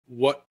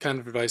what kind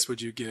of advice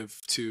would you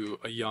give to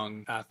a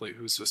young athlete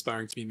who's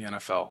aspiring to be in the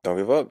NFL? Don't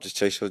give up. Just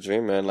chase your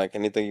dream, man. Like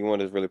anything you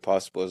want is really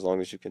possible as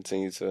long as you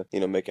continue to,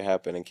 make it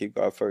happen and keep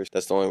God first.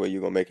 That's the only way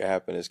you're gonna make it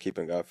happen is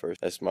keeping God first.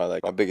 That's my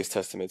biggest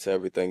testament to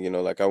everything.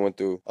 Like I went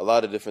through a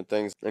lot of different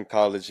things in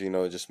college,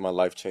 just my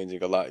life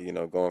changing a lot,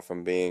 going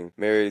from being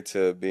married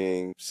to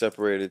being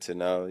separated to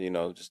now,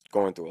 just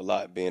going through a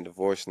lot, being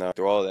divorced now.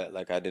 Through all that,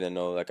 like I didn't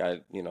know,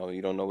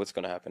 you don't know what's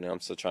gonna happen. And I'm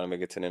still trying to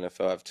make it to the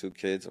NFL. I have two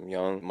kids, I'm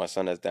young. My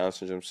son has Down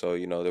syndrome, so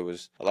there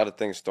was a lot of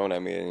things thrown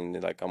at me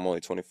and like I'm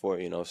only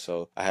 24,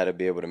 so I had to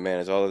be able to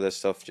manage all of that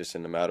stuff just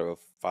in a matter of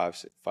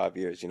 5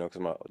 years, because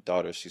my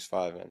daughter, she's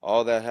 5, and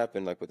all that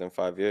happened like within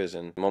 5 years,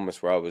 and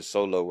moments where I was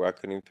so low where I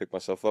couldn't even pick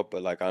myself up.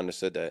 But like I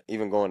understood that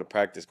even going to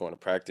practice,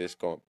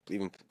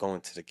 even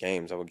going to the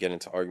games, I would get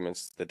into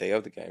arguments the day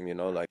of the game,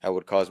 like that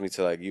would cause me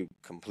to, like, you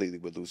completely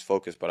would lose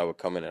focus, but I would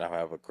come in and I would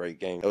have a great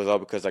game. It was all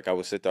because like I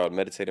would sit there, I would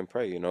meditate and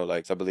pray,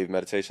 like, so I believe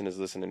meditation is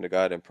listening to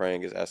God and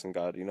praying is asking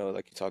God,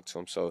 like you talk to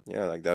him. So yeah, like that.